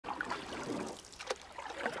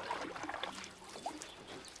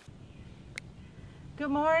Good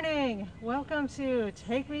morning. Welcome to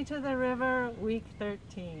Take Me to the River, week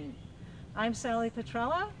 13. I'm Sally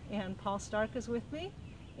Petrella and Paul Stark is with me,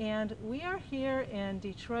 and we are here in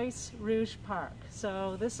Detroit's Rouge Park.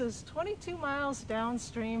 So this is 22 miles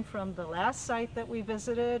downstream from the last site that we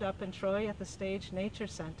visited up in Troy at the Stage Nature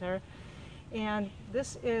Center. And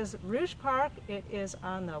this is Rouge Park. It is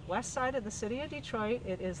on the west side of the city of Detroit.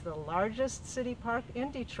 It is the largest city park in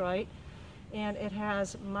Detroit. And it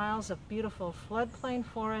has miles of beautiful floodplain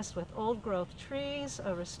forest with old growth trees,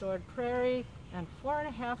 a restored prairie, and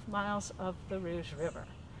 4.5 miles of the Rouge River.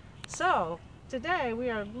 So today we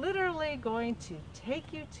are literally going to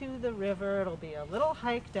take you to the river. It'll be a little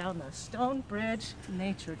hike down the Stone Bridge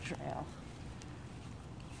Nature Trail.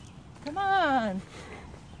 Come on.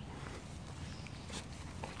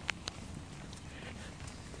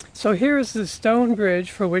 So here is the stone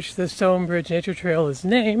bridge for which the Stone Bridge Nature Trail is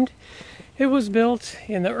named. It was built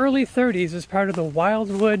in the early 30s as part of the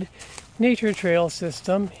Wildwood Nature Trail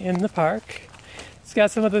system in the park. It's got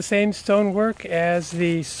some of the same stonework as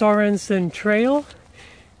the Sorensen Trail,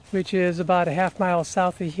 which is about a half mile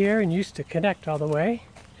south of here and used to connect all the way.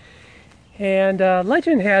 And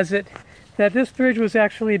legend has it that this bridge was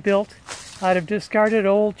actually built out of discarded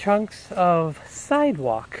old chunks of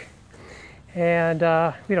sidewalk. And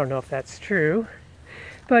we don't know if that's true,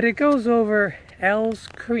 but it goes over Ells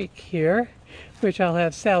Creek here, which I'll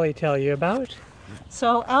have Sally tell you about.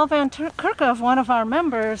 So Al Van Kerkhove, one of our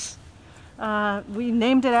members, we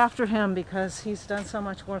named it after him because he's done so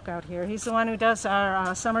much work out here. He's the one who does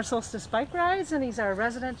our summer solstice bike rides, and he's our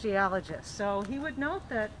resident geologist. So he would note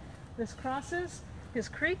that this crosses his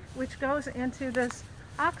creek, which goes into this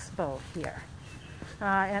oxbow here.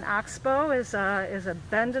 And oxbow is a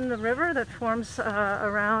bend in the river that forms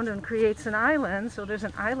around and creates an island. So there's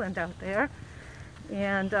an island out there.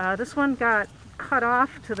 And this one got cut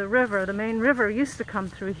off to the river. The Main River used to come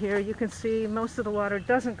through here. You can see most of the water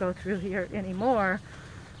doesn't go through here anymore.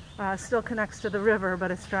 Still connects to the river, but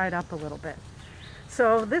it's dried up a little bit.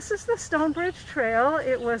 So this is the Stone Bridge Trail.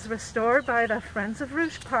 It was restored by the Friends of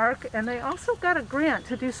Rouge Park, and they also got a grant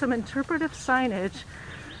to do some interpretive signage.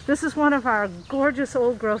 This is one of our gorgeous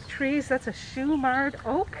old growth trees. That's a shoe-marred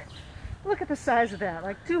oak. Look at the size of that,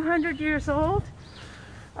 like 200 years old.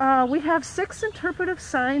 We have 6 interpretive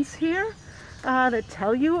signs here that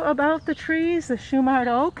tell you about the trees, the shoe-marred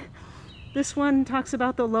oak. This one talks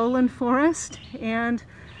about the lowland forest and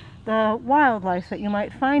the wildlife that you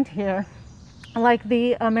might find here, like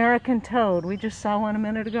the American toad. We just saw one a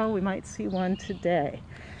minute ago. We might see one today.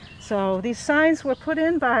 So these signs were put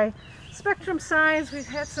in by Spectrum Signs. We've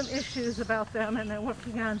had some issues about them, and they're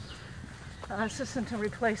working on a system to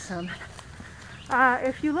replace them.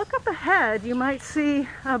 If you look up ahead, you might see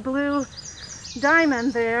a blue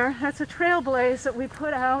diamond there. That's a trailblaze that we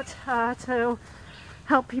put out to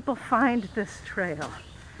help people find this trail.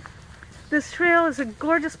 This trail is a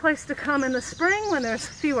gorgeous place to come in the spring when there's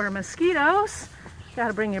fewer mosquitoes.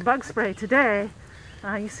 Gotta bring your bug spray today.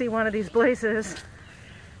 You see one of these blazes.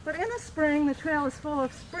 But in the spring, the trail is full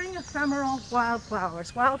of spring ephemeral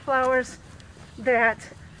wildflowers. Wildflowers that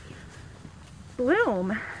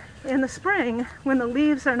bloom in the spring when the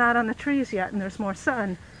leaves are not on the trees yet and there's more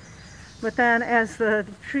sun. But then as the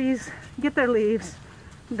trees get their leaves,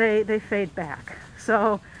 they fade back.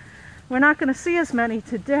 So we're not going to see as many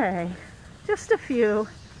today, just a few.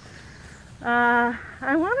 I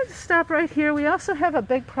wanted to stop right here. We also have a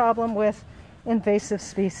big problem with invasive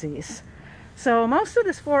species. So most of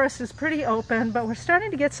this forest is pretty open, but we're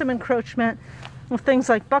starting to get some encroachment with things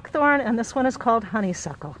like buckthorn, and this one is called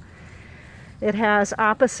honeysuckle. It has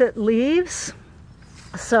opposite leaves.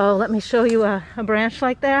 So let me show you a branch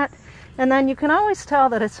like that. And then you can always tell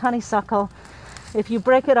that it's honeysuckle if you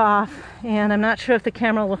break it off, and I'm not sure if the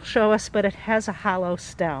camera will show us, but it has a hollow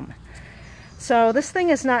stem. So this thing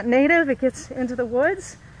is not native. It gets into the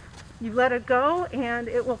woods. You let it go, and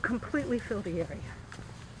it will completely fill the area.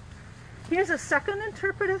 Here's a second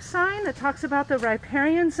interpretive sign that talks about the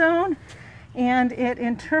riparian zone, and it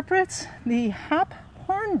interprets the hop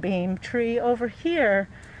hornbeam tree over here,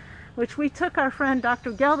 which we took our friend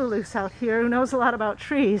Dr. Gelderloos out here, who knows a lot about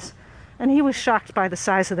trees, and he was shocked by the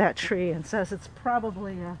size of that tree and says it's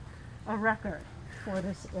probably a record for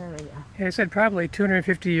this area. Yeah, he said probably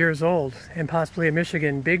 250 years old and possibly a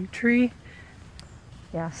Michigan big tree.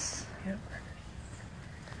 Yes. Yep.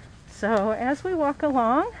 So as we walk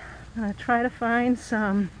along, I'm going to try to find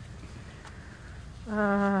some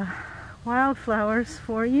wildflowers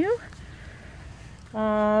for you.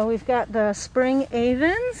 We've got the spring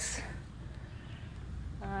avens.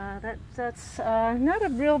 That's not a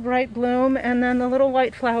real bright bloom. And then the little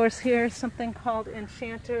white flowers here, something called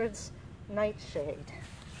enchanters nightshade.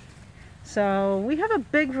 So we have a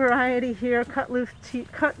big variety here: cut leaf teeth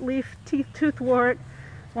toothwort,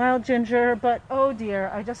 wild ginger, but oh dear,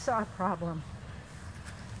 I just saw a problem.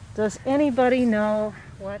 Does anybody know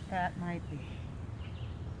what that might be?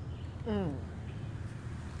 Ooh.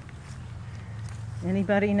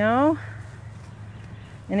 Anybody know?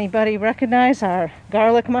 Anybody recognize our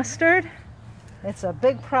garlic mustard? It's a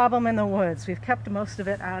big problem in the woods. We've kept most of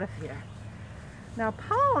it out of here. Now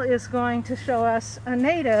Paul is going to show us a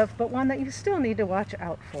native, but one that you still need to watch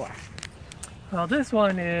out for. Well, this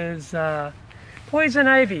one is poison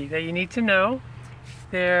ivy that you need to know.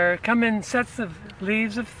 They come in sets of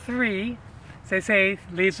leaves of 3. They say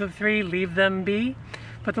leaves of 3, leave them be.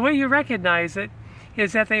 But the way you recognize it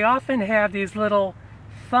is that they often have these little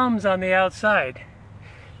thumbs on the outside.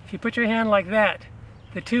 If you put your hand like that,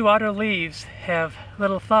 the 2 outer leaves have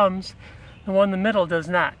little thumbs, the one in the middle does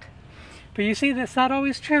not. But you see, that's not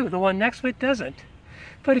always true. The one next to it doesn't.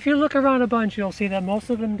 But if you look around a bunch, you'll see that most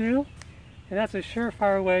of them do, and that's a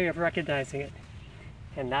surefire way of recognizing it,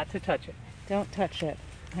 and not to touch it. Don't touch it.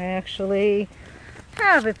 I actually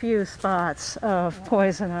have a few spots of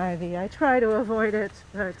poison ivy. I try to avoid it,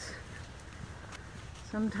 but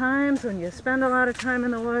sometimes when you spend a lot of time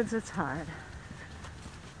in the woods, it's hard.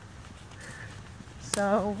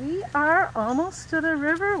 So we are almost to the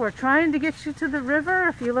river. We're trying to get you to the river.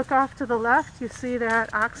 If you look off to the left, you see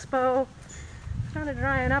that oxbow. It's kind of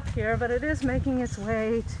drying up here, but it is making its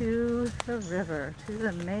way to the river, to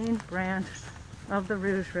the main branch of the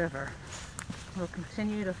Rouge River. We'll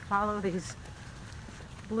continue to follow these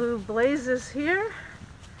blue blazes here.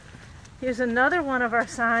 Here's another one of our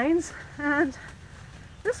signs, and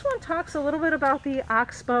this one talks a little bit about the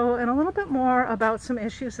oxbow and a little bit more about some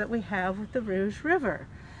issues that we have with the Rouge River.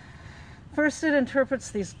 First, it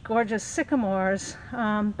interprets these gorgeous sycamores,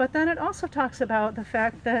 but then it also talks about the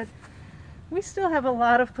fact that we still have a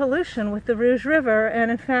lot of pollution with the Rouge River,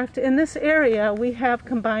 and in fact, in this area, we have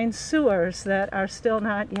combined sewers that are still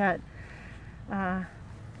not yet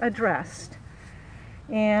addressed.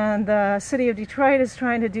 And the city of Detroit is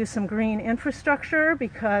trying to do some green infrastructure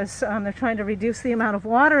because they're trying to reduce the amount of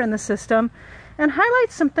water in the system and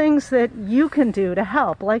highlight some things that you can do to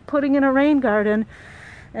help, like putting in a rain garden.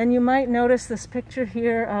 And you might notice this picture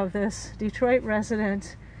here of this Detroit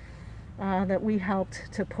resident that we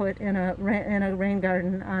helped to put in a rain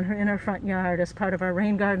garden in her front yard as part of our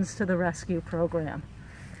Rain Gardens to the Rescue program.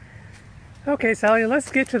 Okay, Sally,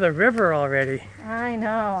 let's get to the river already. I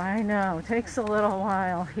know. It takes a little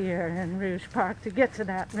while here in Rouge Park to get to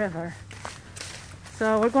that river.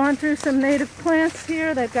 So we're going through some native plants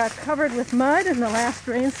here that got covered with mud in the last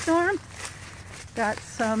rainstorm. Got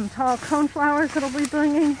some tall coneflowers that'll be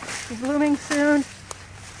blooming soon.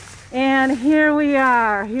 And here we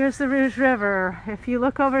are. Here's the Rouge River. If you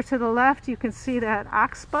look over to the left, you can see that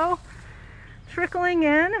oxbow trickling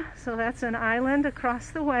in. So that's an island across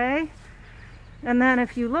the way. And then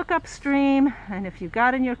if you look upstream, and if you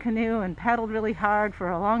got in your canoe and paddled really hard for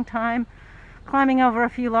a long time, climbing over a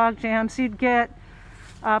few log jams, you'd get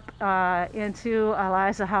up into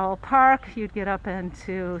Eliza Howell Park, you'd get up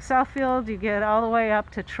into Southfield, you'd get all the way up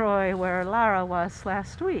to Troy, where Lara was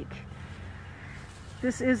last week.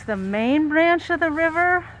 This is the main branch of the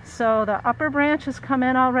river, so the upper branch has come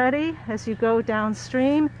in already as you go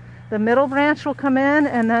downstream. The middle branch will come in,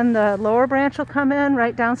 and then the lower branch will come in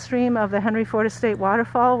right downstream of the Henry Ford Estate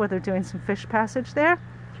waterfall, where they're doing some fish passage there.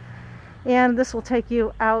 And this will take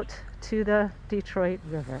you out to the Detroit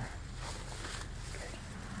River.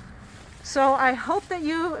 So I hope that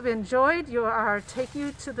you have enjoyed take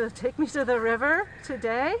me to the river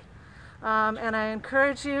today. And I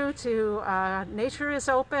encourage you to, nature is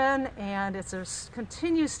open, and it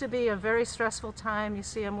continues to be a very stressful time. You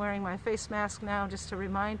see I'm wearing my face mask now just to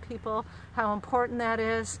remind people how important that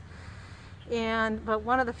is. But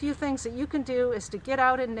one of the few things that you can do is to get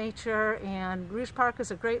out in nature, and Rouge Park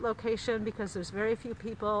is a great location because there's very few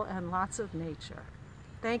people and lots of nature.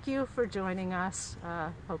 Thank you for joining us.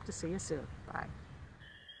 Hope to see you soon. Bye.